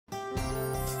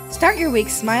Start your week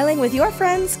smiling with your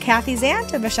friends Kathy's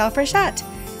aunt and Michelle Frechette.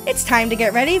 It's time to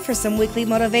get ready for some weekly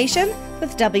motivation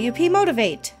with WP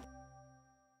Motivate.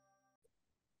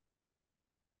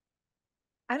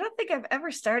 I don't think I've ever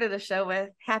started a show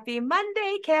with Happy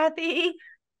Monday, Kathy. Is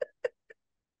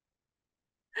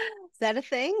that a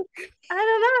thing? I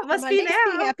don't know. It must be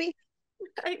now. Be happy.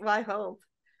 I hope.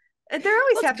 They're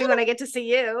always happy when I get to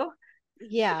see you.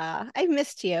 Yeah, I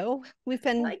missed you. We've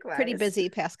been Likewise. Pretty busy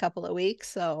past couple of weeks,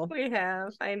 so. We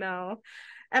have, I know.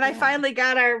 And I finally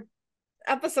got our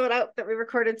episode out that we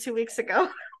recorded 2 weeks ago.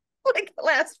 Like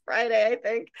last Friday, I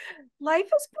think. Life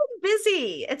has been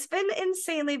busy. It's been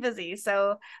insanely busy.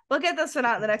 So we'll get this one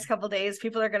out in the next couple of days.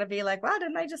 People are going to be like, wow,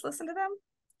 didn't I just listen to them?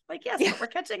 Like, yes, but we're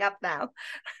catching up now.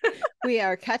 We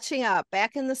are catching up,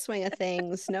 back in the swing of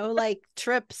things. No like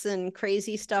trips and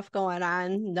crazy stuff going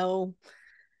on. No.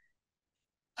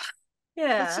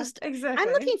 Yeah, exactly.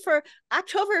 I'm looking for,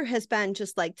 October has been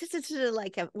just like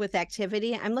with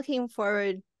activity. I'm looking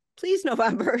forward, please,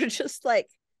 November, just like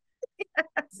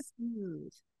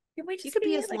smooth. You could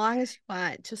be as long as you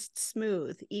want, just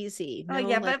smooth, easy,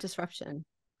 no disruption.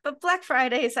 But Black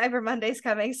Friday, Cyber Monday's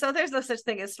coming, so there's no such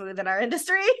thing as smooth in our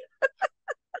industry.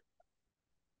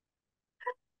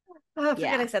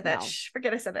 Forget I said that. No.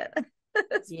 Forget I said it.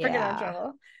 Forget I'm in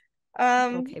trouble.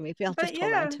 Okay, maybe I'll just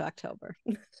hold on to October.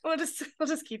 We'll just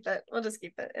keep it. We'll just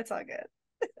keep it. It's all good.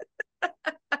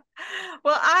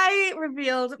 Well, I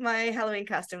revealed my Halloween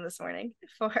costume this morning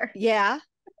for. Yeah.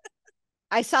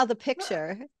 I saw the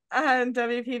picture on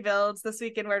WP Builds This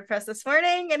Week in WordPress this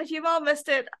morning. And if you've all missed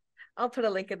it, I'll put a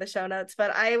link in the show notes.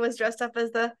 But I was dressed up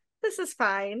as the This Is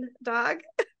Fine dog,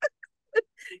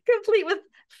 complete with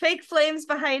fake flames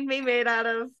behind me made out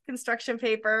of construction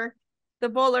paper, the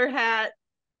bowler hat,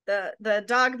 the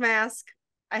dog mask.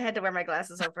 I had to wear my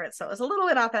glasses over it, so it was a little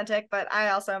inauthentic, but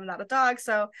I also am not a dog,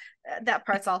 so that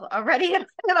part's all already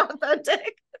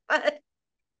inauthentic. But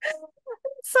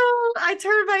so I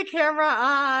turned my camera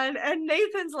on and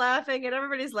Nathan's laughing and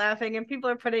everybody's laughing and people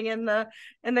are putting in the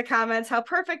comments how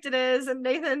perfect it is. And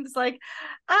Nathan's like,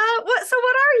 what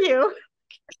are you?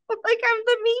 Like, I'm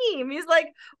the meme. He's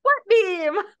like, what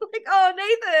meme? Like, oh,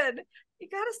 Nathan, you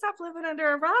gotta stop living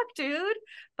under a rock, dude.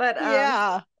 But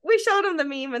yeah, we showed him the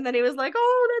meme and then he was like,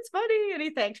 oh, that's funny. And he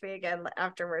thanked me again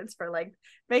afterwards for like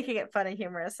making it funny,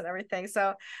 humorous and everything.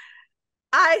 So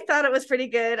I thought it was pretty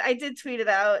good. I did tweet it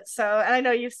out. So, and I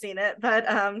know you've seen it, but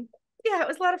yeah, it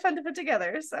was a lot of fun to put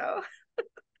together. So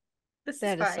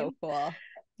that is so cool.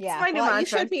 Yeah. It's my new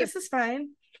mantra. This is fine.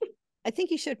 I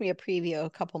think you showed me a preview a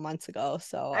couple months ago.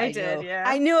 So I did, yeah.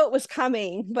 I knew it was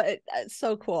coming, but it's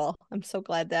so cool. I'm so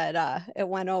glad that it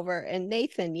went over. And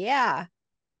Nathan, yeah.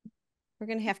 We're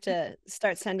gonna have to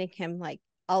start sending him like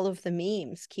all of the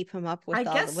memes, keep him up with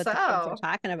the things we're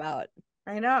talking about.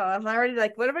 I know. I'm already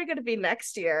like, what am I going to be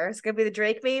next year? It's going to be the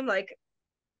Drake meme. Like,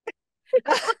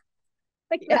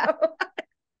 yeah.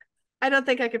 I don't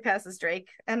think I could pass as Drake.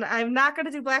 And I'm not going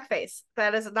to do blackface.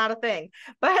 That is not a thing.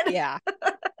 But yeah.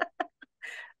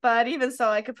 But even so,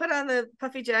 I could put on the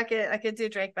puffy jacket. I could do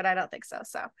Drake, but I don't think so.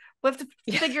 So we'll have to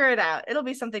figure it out. It'll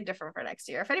be something different for next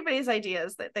year. If anybody's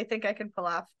ideas that they think I can pull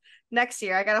off next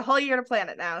year, I got a whole year to plan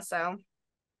it now. So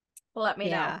let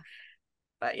me know.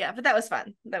 But that was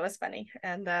fun. That was funny.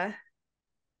 And it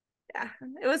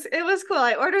was cool.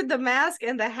 I ordered the mask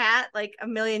and the hat like a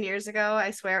million years ago.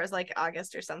 I swear it was like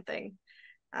August or something.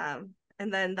 And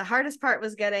then the hardest part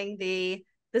was getting the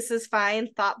This Is Fine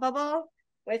thought bubble,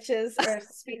 which is or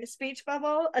speech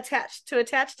bubble attach to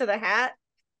the hat.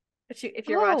 Which if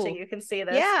you're watching, you can see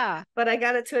this. Yeah. But I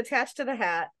got it to attach to the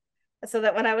hat so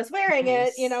that when I was wearing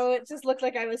it, it just looked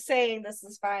like I was saying this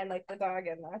is fine, like the dog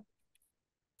in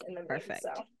the perfect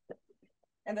meme, so.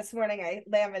 And this morning I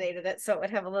laminated it so it would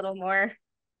have a little more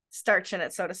starch in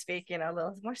it, so to speak, a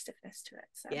little more stiffness to it.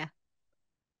 So yeah.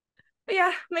 But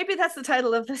yeah, maybe that's the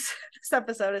title of this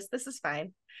episode is This Is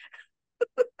Fine.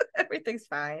 Everything's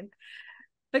fine.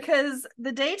 Because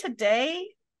the day-to-day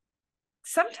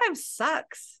sometimes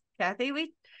sucks, Kathy.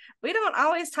 We don't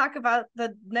always talk about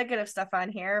the negative stuff on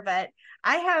here, but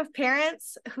I have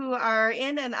parents who are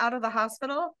in and out of the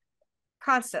hospital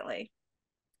constantly.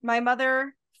 My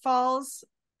mother falls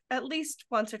at least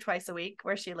once or twice a week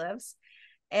where she lives.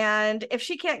 And if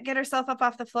she can't get herself up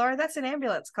off the floor, that's an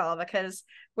ambulance call because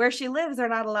where she lives, they're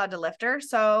not allowed to lift her.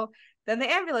 So then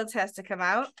the ambulance has to come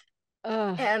out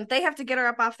and they have to get her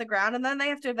up off the ground. And then they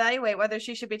have to evaluate whether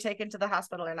she should be taken to the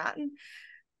hospital or not. And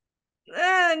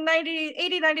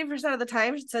 90% of the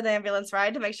time, it's an ambulance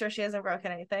ride to make sure she hasn't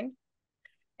broken anything.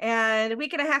 And a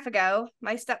week and a half ago,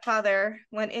 my stepfather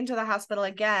went into the hospital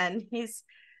again. He's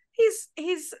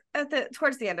He's at the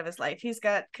towards the end of his life. He's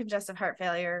got congestive heart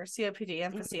failure, COPD,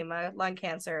 Mhm. emphysema, lung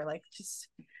cancer, like just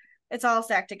it's all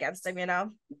stacked against him,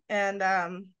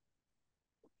 And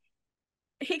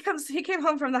he came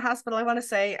home from the hospital, I want to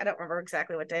say, I don't remember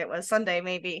exactly what day it was, Sunday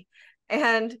maybe.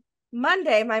 And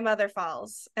Monday my mother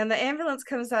falls and the ambulance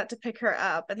comes out to pick her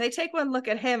up and they take one look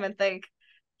at him and think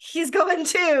he's going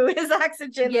too. His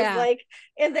oxygen was Yeah. like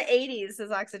in the 80s, his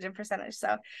oxygen percentage.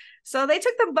 So they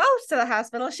took them both to the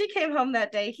hospital. She came home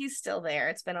that day. He's still there.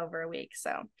 It's been over a week.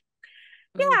 So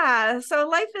Oof. yeah, so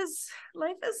life is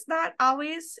not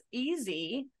always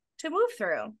easy to move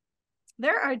through.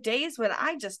 There are days when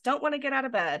I just don't want to get out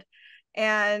of bed.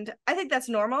 And I think that's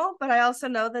normal, but I also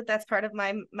know that that's part of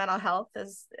my mental health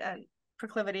is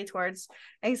proclivity towards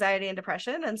anxiety and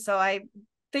depression. And so I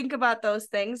think about those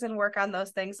things and work on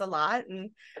those things a lot and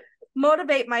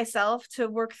motivate myself to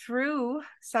work through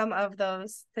some of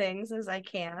those things as I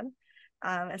can,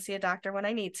 and see a doctor when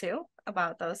I need to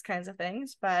about those kinds of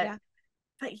things. But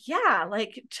Yeah. yeah,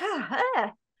 like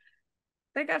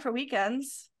thank God for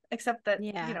weekends, except that,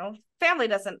 Yeah. family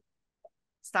doesn't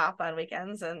stop on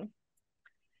weekends and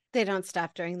They don't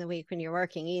stop during the week when you're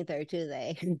working either, do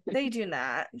they? they do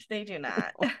not. They do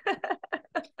not.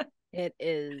 It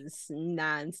is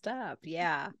nonstop.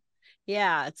 Yeah.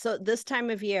 Yeah. So this time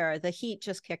of year, the heat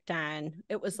just kicked on.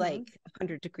 It was Mhm. like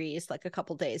 100 degrees like a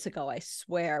couple days ago. I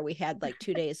swear we had like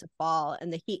 2 days of fall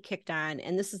and the heat kicked on.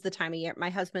 And this is the time of year. My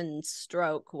husband's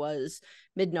stroke was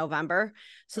mid-November.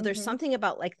 So there's Mhm. something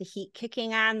about like the heat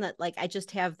kicking on that like I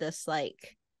just have this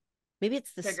like maybe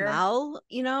it's the Trigger. smell,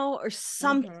 or Mhm.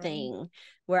 something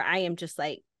where I am just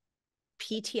like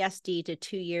PTSD to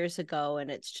 2 years ago, and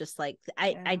it's just like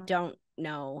I Yeah. don't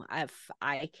know if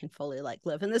I can fully like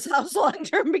live in this house long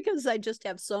term because I just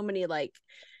have so many like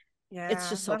it's Yeah.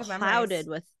 just A so lot of clouded memories.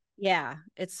 with yeah,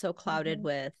 it's so clouded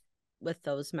Mhm. with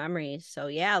those memories. So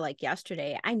yeah, like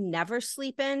yesterday, I never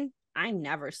sleep in. I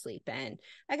never sleep in.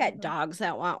 I got Mhm. dogs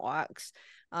that want walks.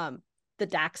 The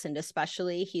dachshund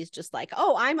especially, he's just like,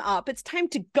 "Oh, I'm up. It's time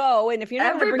to go." And if you're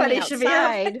not going to bring me Everybody should be up.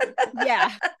 outside,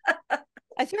 yeah,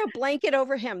 I threw a blanket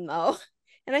over him though,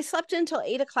 and I slept until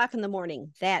 8 o'clock in the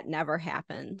morning. That never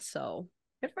happened. So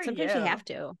Good for sometimes you you. have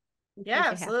to. Yeah, Sometimes you have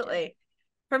to. absolutely.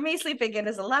 For me, sleeping in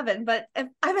is 11, but I'm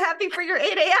happy for your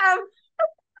 8 a.m.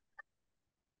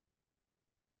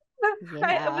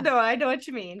 Yeah. No, I know what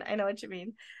you mean. I know what you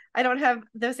mean. I don't have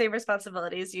the same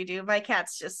responsibilities you do. My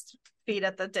cats just feed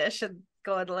at the dish and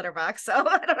go in the litter box, so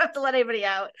I don't have to let anybody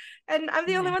out. And I'm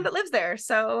the only Yeah. one that lives there,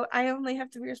 so I only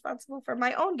have to be responsible for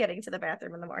my own getting to the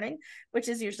bathroom in the morning, which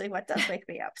is usually what does wake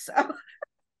me up. So,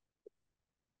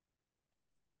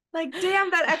 like,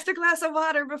 damn that extra glass of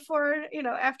water before,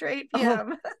 after 8 Oh,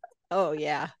 p.m. oh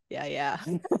yeah. Yeah, yeah.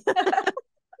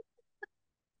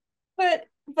 But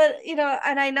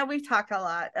and I know we've talked a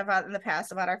lot about in the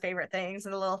past about our favorite things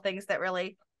and the little things that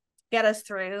really get us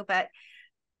through, but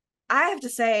I have to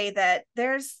say that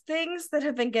there's things that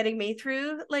have been getting me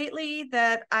through lately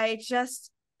that I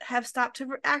just have stopped to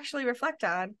actually reflect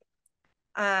on.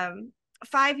 Um,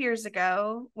 5 years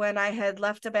ago, when I had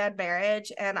left a bad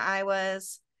marriage and I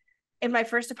was in my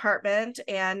first apartment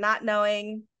and not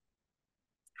knowing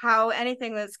how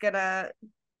anything was gonna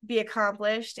be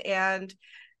accomplished and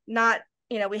not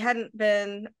we hadn't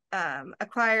been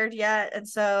acquired yet, and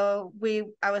so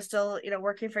I was still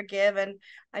working for give, and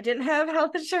I didn't have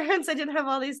health insurance, I didn't have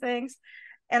all these things,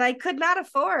 and I could not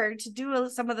afford to do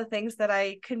some of the things that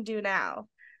I can do now.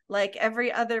 Like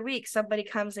every other week somebody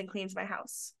comes and cleans my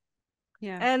house,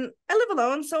 Yeah. and I live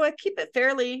alone, so I keep it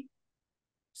fairly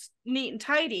neat and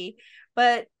tidy,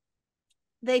 but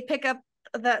they pick up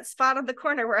that spot on the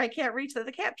corner where I can't reach that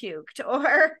the cat puked,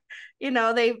 or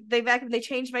they vacuum, they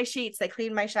change my sheets, they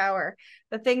clean my shower,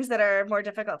 the things that are more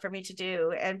difficult for me to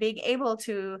do, and being able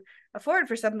to afford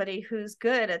for somebody who's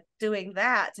good at doing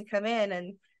that to come in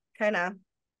and kind of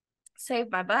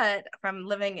save my butt from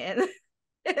living in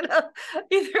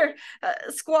either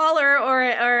a squalor or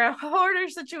a hoarder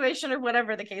situation or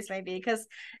whatever the case may be, because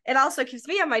it also keeps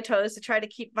me on my toes to try to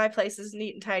keep my place as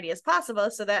neat and tidy as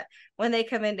possible so that when they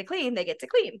come in to clean they get to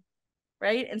clean,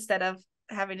 right, instead of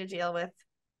having to deal with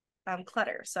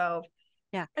clutter. So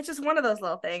Yeah. it's just one of those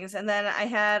little things. And then I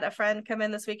had a friend come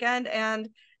in this weekend and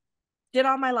did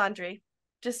all my laundry,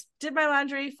 just did my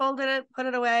laundry, folded it, put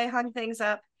it away, hung things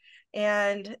up.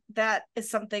 And that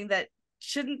is something that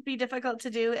shouldn't be difficult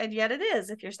to do. And yet it is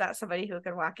if you're not somebody who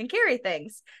can walk and carry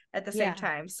things at the same Yeah.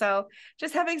 time. So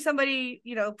just having somebody,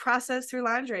 process through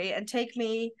laundry and take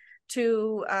me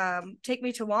to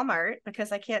Walmart,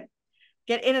 because I can't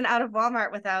get in and out of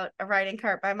Walmart without a riding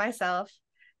cart by myself.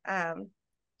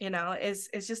 Is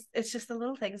just it's just the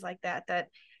little things like that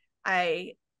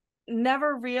I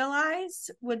never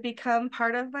realized would become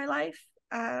part of my life,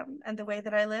 and the way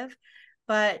that I live.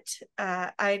 But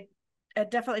I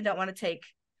definitely don't want to take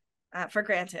for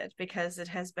granted, because it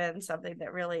has been something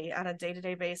that really, on a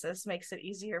day-to-day basis, makes it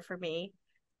easier for me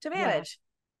to Yeah. manage.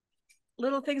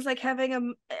 Little things like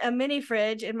having a mini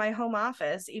fridge in my home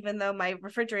office, even though my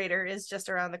refrigerator is just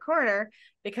around the corner,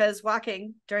 because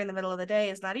walking during the middle of the day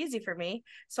is not easy for me.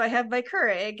 So I have my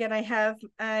Keurig and I have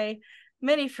my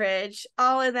mini fridge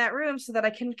all in that room so that I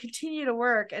can continue to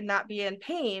work and not be in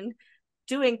pain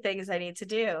doing things I need to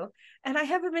do. And I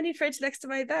have a mini fridge next to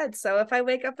my bed. So if I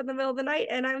wake up in the middle of the night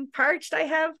and I'm parched, I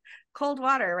have cold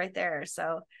water right there.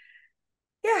 So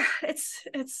yeah,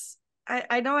 it's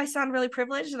I know I sound really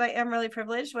privileged, and I am really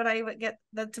privileged when I would get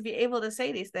to be able to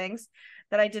say these things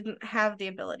that I didn't have the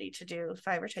ability to do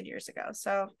 5 or 10 years ago.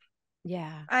 So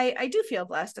Yeah. I do feel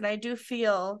blessed, and I do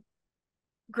feel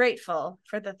grateful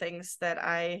for the things that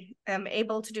I am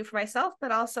able to do for myself,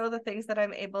 but also the things that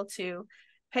I'm able to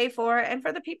pay for, and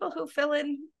for the people who fill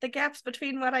in the gaps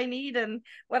between what I need and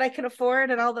what I can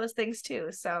afford and all those things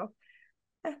too. So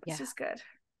it's Yeah. just good.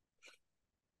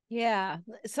 Yeah.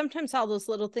 Sometimes all those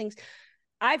little things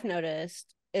I've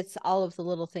noticed, it's all of the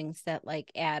little things that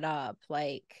like add up.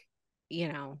 Like, you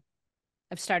know,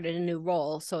 I've started a new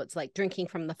role. So it's like drinking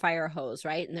from the fire hose,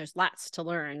 right? And there's lots to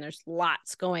learn. There's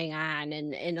lots going on.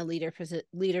 And in a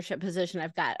leadership position,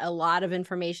 I've got a lot of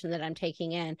information that I'm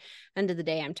taking in. End of the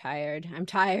day, I'm tired. I'm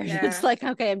tired. It's Yeah. like,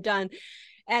 okay, I'm done.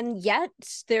 And yet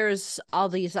there's all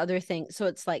these other things. So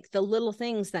it's like the little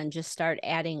things then just start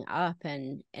adding up,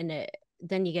 and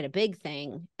then you get a big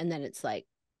thing. And then it's like,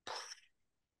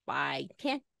 I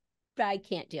can't, I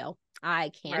can't deal. I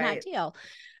cannot Right. deal.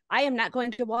 I am not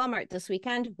going to Walmart this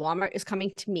weekend. Walmart is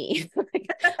coming to me.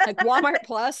 Like Walmart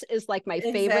Plus is like my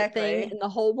favorite thing Exactly. in the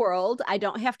whole world. I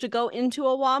don't have to go into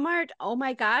a Walmart. Oh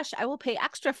my gosh, I will pay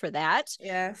extra for that.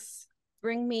 Yes.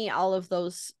 Bring me all of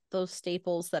those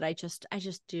staples that I just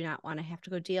do not want to have to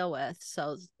go deal with.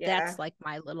 So Yeah. that's like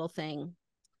my little thing.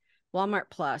 Walmart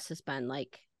Plus has been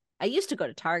like, I used to go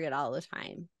to Target all the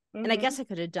time. And I Mm-hmm. guess I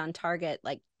could have done Target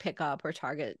like pickup or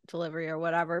Target delivery or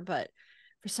whatever, but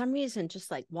for some reason,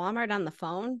 just like Walmart on the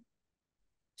phone,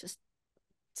 just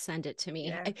send it to me.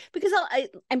 Yeah. Because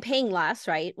I'm paying less,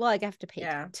 right? Well, I have to pay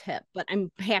Yeah. tip, but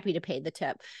I'm happy to pay the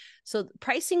tip. So the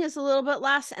pricing is a little bit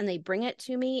less, and they bring it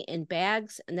to me in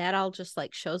bags, and that all just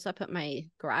like shows up at my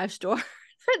garage door.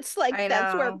 It's like I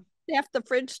that's where know. half the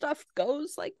fridge stuff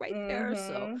goes, like right there.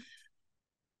 So Mm-hmm.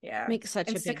 Yeah. makes such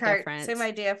a big Instacart, same difference.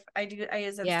 idea. I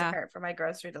use Yeah, Instacart for my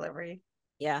grocery delivery.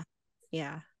 yeah,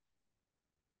 yeah,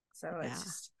 So it's yeah.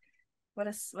 just what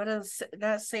is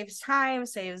that saves time,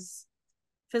 saves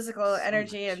physical So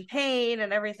energy much and pain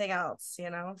and everything else,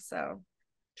 So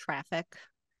traffic.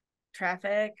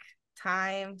 traffic,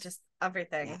 time, just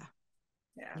everything.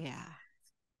 Yeah, Yeah. yeah.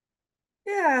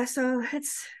 Yeah. So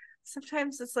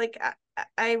sometimes it's like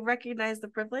I recognize the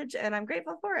privilege and I'm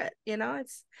grateful for it.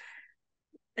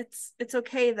 It's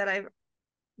okay that I've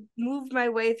moved my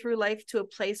way through life to a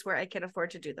place where I can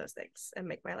afford to do those things and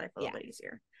make my life a little Yeah, bit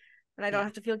easier. And I don't yeah.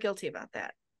 have to feel guilty about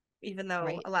that, even though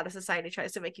Right. a lot of society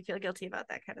tries to make you feel guilty about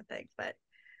that kind of thing. But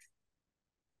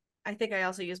I think I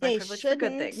also use my They privilege for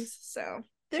good shouldn't. things. So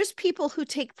There's people who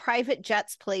take private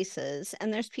jets places,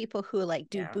 and there's people who like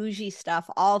do yeah, bougie stuff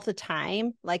all the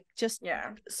time, like just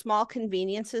yeah, small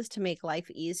conveniences to make life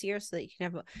easier so that you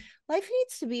can have life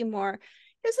needs to be more.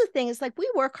 Here's the thing, is like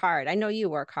we work hard. I know you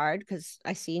work hard because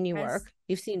I seen you guys. work.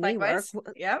 You've seen me work. Likewise.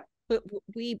 Yep.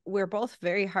 We're both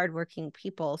very hardworking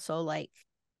people. So like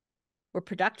we're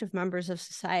productive members of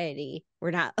society.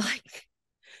 We're not like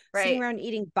sitting Right. around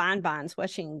eating bonbons,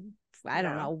 watching, I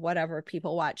don't know, No. whatever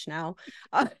people watch now,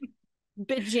 uh,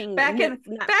 binging Back in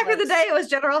back in the day, Netflix. it was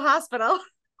General Hospital.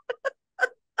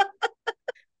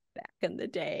 Back in the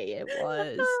day, it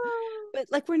was, but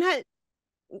like we're not.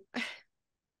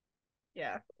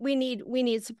 Yeah. We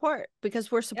need support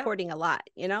because we're Yep. supporting a lot.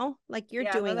 Like you're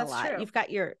Yeah. No, doing a that's lot. true. You've got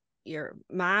your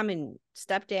mom and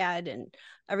stepdad and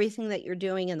everything that you're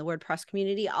doing in the WordPress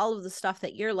community, all of the stuff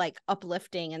that you're like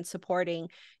uplifting and supporting.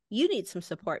 You need some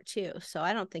support too. So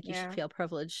I don't think you should Yeah. feel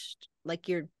privileged, like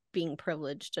you're being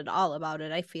privileged at all about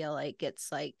it. I feel like it's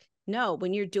like, no,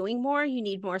 when you're doing more, you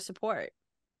need more support.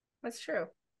 That's true.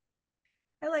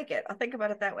 I like it. I'll think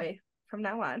about it that way from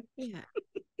now on, Yeah.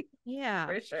 Yeah.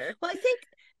 for sure. Well, I think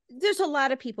there's a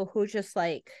lot of people who just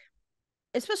like,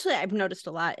 especially I've noticed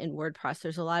a lot in WordPress,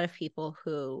 there's a lot of people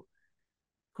who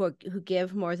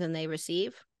give more than they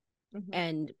receive. Mm-hmm.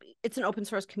 And it's an open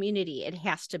source community. It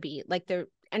has to be like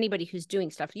anybody who's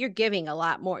doing stuff, you're giving a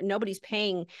lot more. Nobody's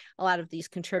paying a lot of these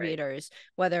contributors,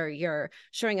 whether you're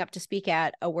showing up to speak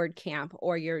at a word camp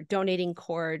or you're donating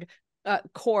core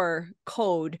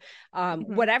code,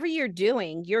 whatever you're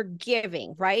doing, you're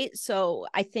giving, right? So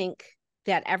I think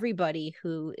that everybody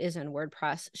who is in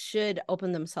WordPress should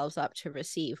open themselves up to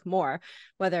receive more,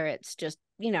 whether it's just,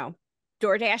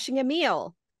 door dashing a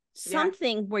meal,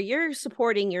 something where you're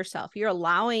supporting yourself. You're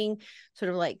allowing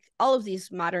sort of like all of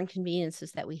these modern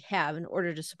conveniences that we have in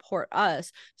order to support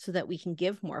us so that we can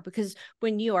give more. Because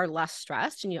when you are less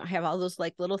stressed and you don't have all those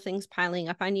like little things piling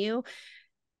up on you,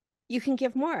 you can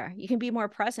give more. You can be more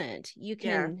present. You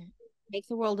can make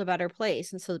the world a better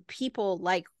place. And so people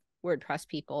like WordPress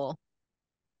people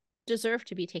deserve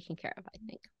to be taken care of, I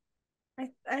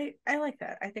think. I like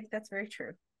that. I think that's very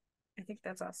true. I think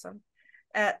that's awesome.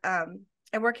 At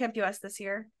WordCamp US this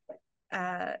year,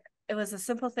 it was a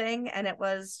simple thing, and it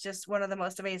was just one of the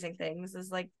most amazing things. Is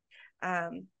like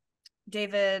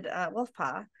David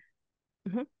Wolfpaw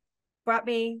brought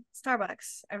me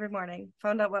Starbucks every morning,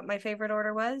 found out what my favorite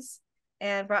order was,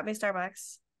 and brought me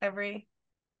Starbucks every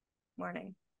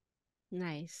morning.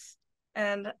 Nice.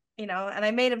 And and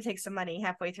I made him take some money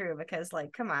halfway through, because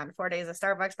like, come on, 4 days of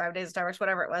Starbucks, 5 days of Starbucks,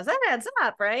 whatever it was, that adds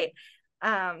up, right?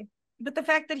 But the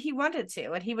fact that he wanted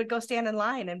to, and he would go stand in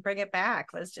line and bring it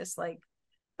back, was just like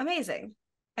amazing.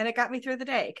 And it got me through the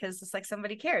day, because it's like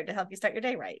somebody cared to help you start your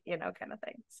day right, kind of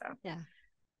thing. So yeah,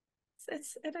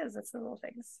 it's the little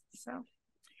things. So,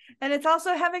 and it's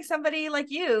also having somebody like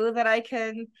you that I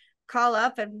can call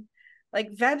up and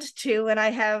like vent to when I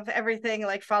have everything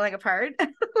like falling apart.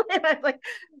 And I'm like,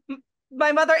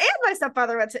 my mother and my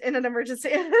stepfather went in an emergency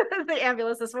the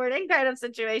ambulance this morning kind of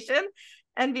situation,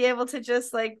 and be able to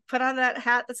just like put on that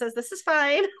hat that says, this is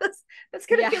fine. That's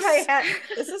gonna be my hat.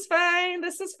 This is fine.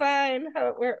 This is fine.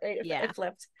 It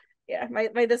flipped. Yeah, my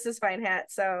this is fine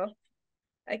hat. So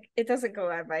it doesn't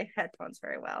go on my headphones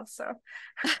very well. So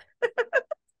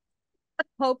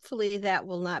hopefully that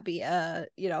will not be a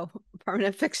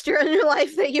permanent fixture in your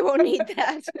life, that you won't need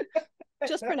that.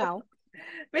 Just for now.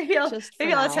 Maybe I'll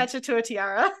attach it to a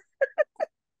tiara.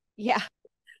 Yeah,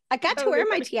 I got to wear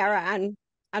my tiara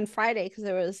on Friday because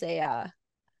there was a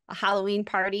Halloween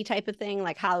party type of thing,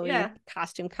 like Halloween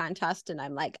costume contest, and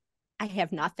I'm like, I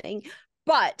have nothing,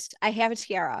 but I have a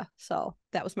tiara, so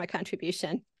that was my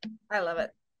contribution. I love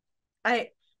it. I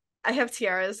have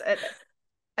tiaras at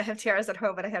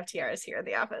home, and I have tiaras here in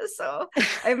the office, so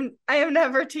I am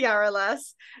never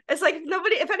tiara-less. It's like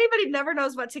if anybody never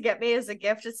knows what to get me as a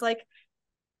gift, it's like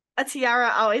a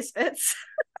tiara always fits.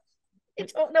 I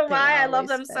don't know why I love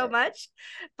them so much,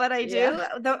 but I do.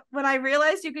 When I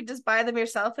realized you could just buy them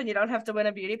yourself and you don't have to win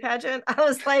a beauty pageant, I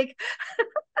was like,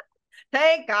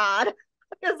 thank God,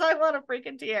 because I want a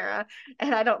freaking tiara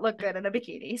and I don't look good in a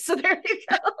bikini. So there you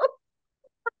go.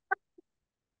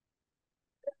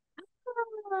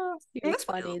 You're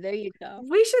funny. There you go.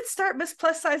 We should start Miss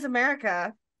Plus Size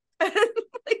America.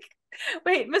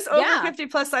 Wait, Miss Over 50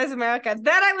 Plus Size America.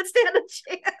 Then I would stand a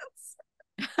chance.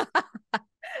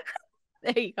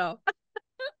 There you go.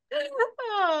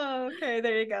 Oh, okay.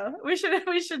 There you go. We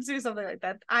should do something like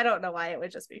that. I don't know why. It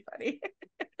would just be funny.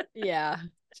 Yeah,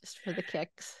 just for the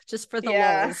kicks, just for the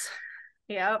lulz.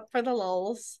 Yeah, for the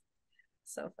lulz.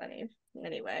 So funny.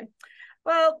 Anyway,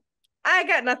 well, I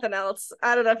got nothing else.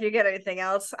 I don't know if you get anything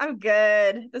else. I'm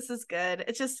good. This is good.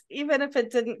 It's just, even if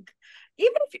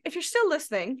you're still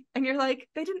listening and you're like,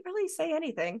 they didn't really say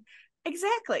anything.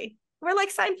 Exactly. We're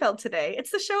like Seinfeld today. It's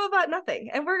the show about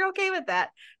nothing. And we're okay with that,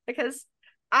 because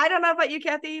I don't know about you,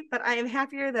 Kathy, but I am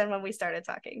happier than when we started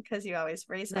talking, because you always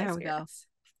raise my spirits.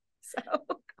 So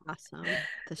awesome.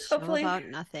 The show about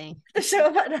nothing. The show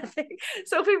about nothing.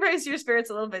 So if we raise your spirits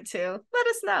a little bit too, let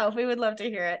us know. We would love to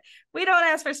hear it. We don't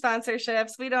ask for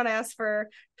sponsorships. We don't ask for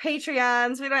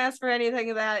Patreons. We don't ask for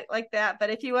anything like that. But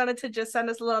if you wanted to just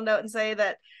send us a little note and say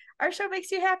that our show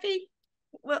makes you happy,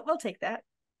 we'll take that.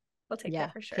 We'll take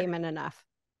that for sure. Payment enough.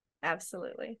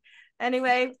 Absolutely.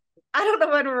 Anyway, I don't know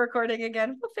when we're recording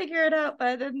again. We'll figure it out.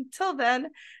 But until then,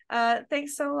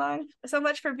 thanks so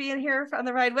much for being here on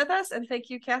the ride with us. And thank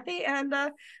you, Kathy. And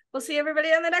we'll see everybody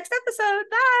on the next episode.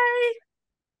 Bye.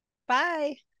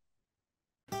 Bye.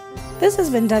 This has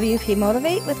been WP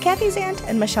Motivate with Kathy Zant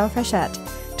and Michelle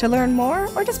Frechette. To learn more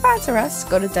or to sponsor us,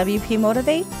 go to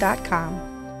WPMotivate.com.